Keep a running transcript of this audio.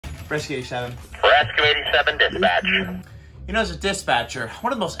Rescue 87. Rescue 87 dispatch. You know, as a dispatcher,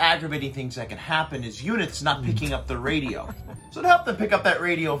 one of the most aggravating things that can happen is units not picking up the radio. So to help them pick up that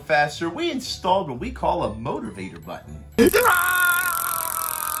radio faster, we installed what we call a motivator button.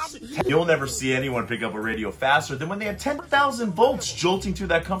 You'll never see anyone pick up a radio faster than when they have 10,000 volts jolting through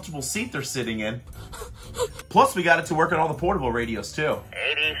that comfortable seat they're sitting in. Plus, we got it to work on all the portable radios, too.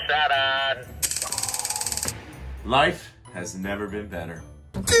 87. Life has never been better.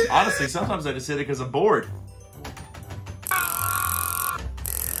 Honestly, sometimes I just hit it because I'm bored.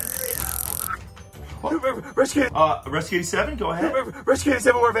 Rescue Rescue 87, go ahead. Rescue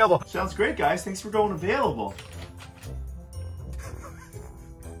 87, we're available. Sounds great, guys. Thanks for going available.